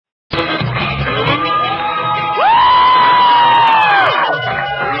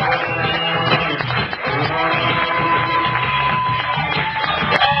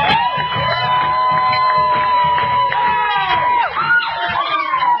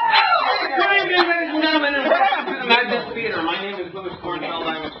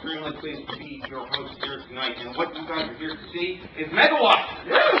extremely pleased to be your host here tonight, and what you guys are here to see is Megawatt.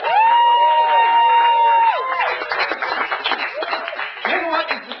 Megawatt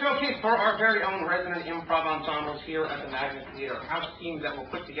is the showcase for our very own resident improv ensembles here at the Magnet Theater. House teams that will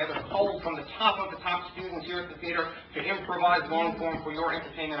put together calls from the top of the top students here at the theater to improvise long form for your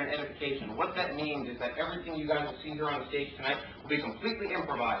entertainment and edification. What that means is that everything you guys will see here on the stage tonight will be completely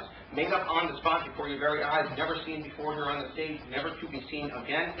improvised, made up on the spot before your very eyes, never seen before here on the stage, never to be seen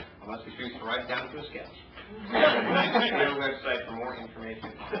again, unless we choose to write it down to a sketch. Their website for more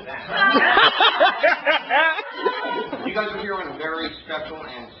information on that. You guys are here on a very special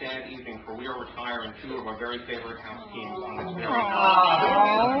and sad evening, for we are retiring two of our very favorite house teams on this very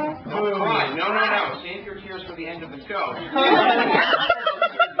night. Don't cry. No. Save your tears for the end of the show.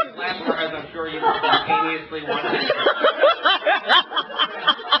 Last year, as I'm sure you spontaneously wanted to.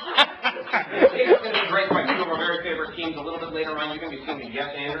 It's going to be great by two of our very favorite teams. A little bit later on, you're going to be seeing the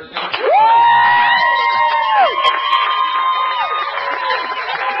Yes Anderson.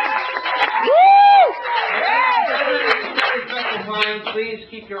 Please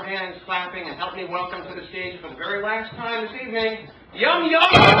keep your hands clapping and help me welcome to the stage for the very last time this evening, Yum Yum!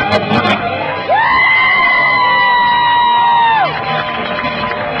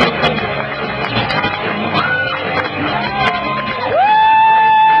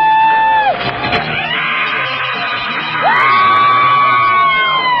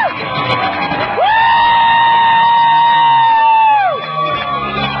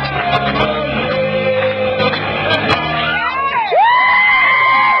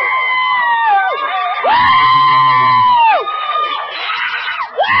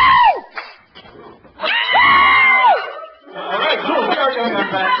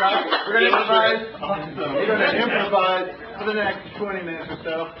 We're going to improvise for the next 20 minutes or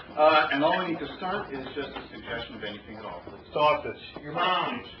so, and all we need to start is just a suggestion of anything at all. Sausage. Your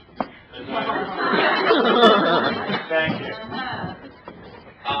mom. Thank you.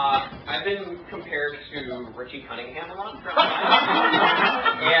 I've been compared to Richie Cunningham a lot.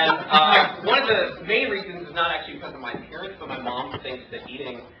 And one of the main reasons is not actually because of my appearance, but my mom thinks that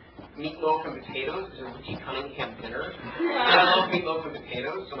eating meatloaf and potatoes is a Richie Cunningham dinner. And I love meatloaf and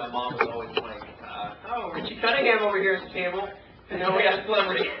potatoes, so my mom was always like, oh, Richie Cunningham over here at the table. And no, we have a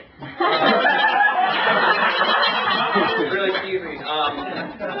celebrity. Really cheesy.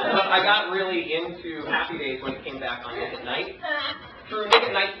 But I got really into Happy Days when it came back on Nick at Night. Through Nick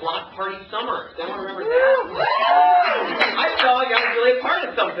at Night's Block Party Summer. Does anyone remember that? I saw you guys really a part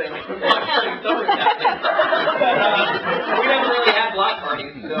of something. Block Party Summer happening. We never really had block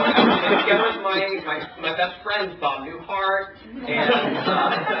parties, so I was together with my best friends, Bob Newhart, and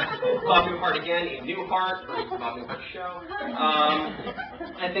Bob Newhart again in Newhart for the Bob Newhart show.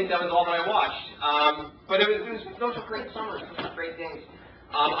 I think that was all that I watched. But those were great summers. Those were great days.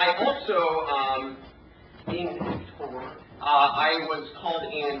 I also, being forward, I was called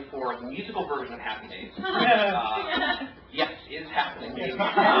in for the musical version of Happy Days. Yes, it is happening.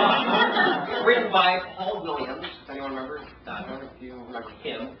 Written by Paul Williams. If anyone remembers, I don't know if you remember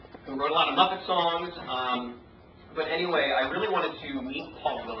him, who wrote a lot of Muppet songs. But anyway, I really wanted to meet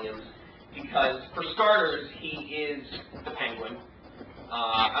Paul Williams because, for starters, he is the Penguin.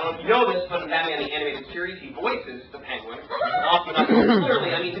 I don't know if you know this, but in Batman the Animated Series, he voices the Penguin. Often,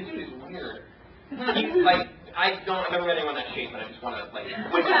 clearly, I mean, the dude is weird. He's like, I've never met anyone that shape, but I just want to, like,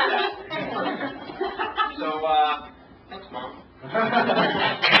 witness that. So, thanks, Mom.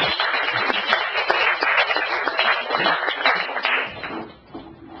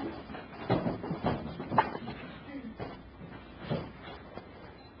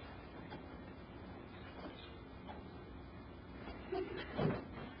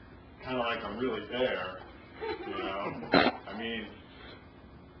 Kind of like I'm really there, you know? I mean,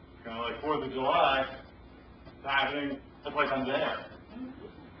 kind of like 4th of July. It's happening. It's like I'm there.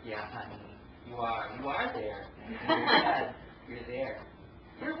 Yeah, honey. You are there. You're there.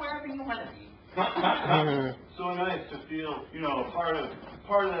 You're wherever you want to be. So nice to feel, you know, part of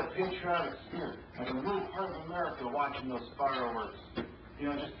that patriotic spirit. Like I'm really part of America watching those fireworks. You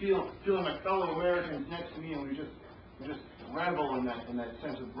know, just feeling my fellow Americans next to me, and we just revel in that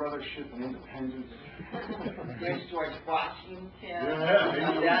sense of brothership and independence. There's George Washington Yeah,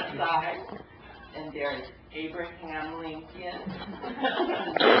 on that side, and there's Abraham Lincoln.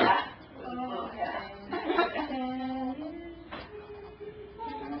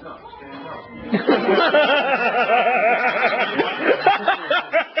 Stand up, stand up.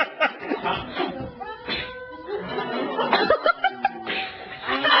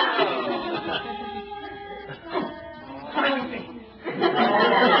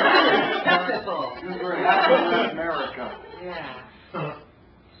 America. Yeah.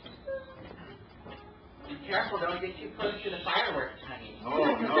 careful, don't get too close to the fireworks, honey. Oh,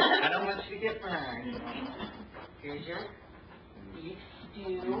 no. I don't want you to get burned. Here's your beef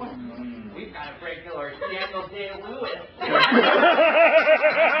stew. We've got a regular Daniel Day-Lewis.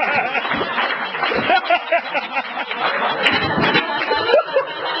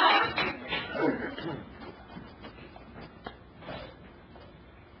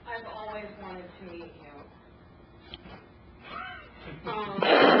 I've always wanted to meet you. I've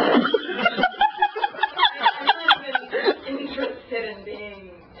been interested in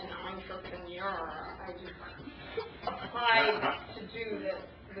being an entrepreneur. I just applied to do this,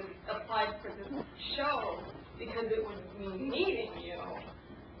 applied for this show because it would mean meeting you.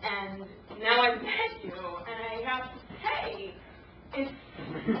 And now I've met you, and I have to say, it's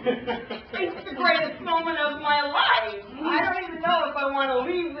the greatest moment of my life. I don't even know if I want to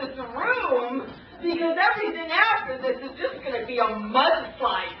leave this room because everything after this is just going to be a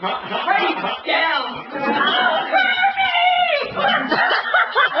mudslide straight down.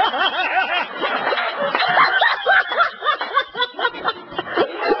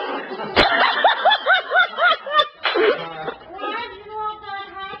 Why did you let that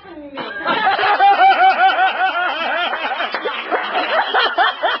happen to me?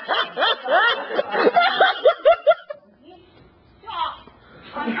 Stop.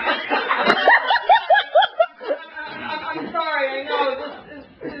 I'm sorry, I know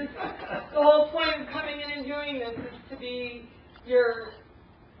this is the whole point of coming in and doing this is to be your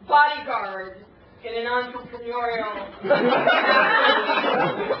bodyguard in an entrepreneurial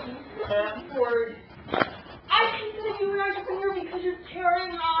passport. I consider you an entrepreneur because you're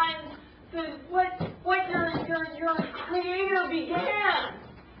carrying on what your creator began.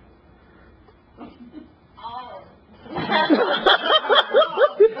 Oh. Oh,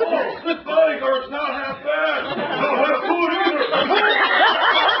 this bodyguard's not half bad. Not half good either.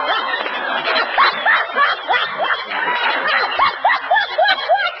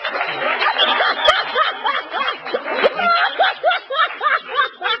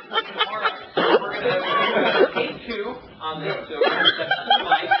 We're going to take two on this, so we're going to set two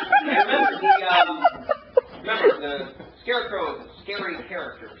mics. And remember, the Scarecrow is a scary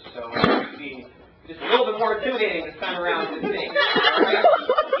character, so it's going to be just a little bit more intimidating this time around to sing. Alright?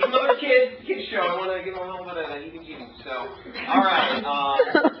 Even though they're kids show, I want to give them a little bit of an heebie-jeebies. So, alright,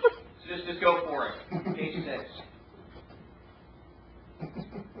 just go for it. Page 6.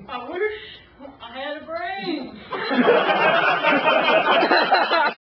 I wish I had a brain.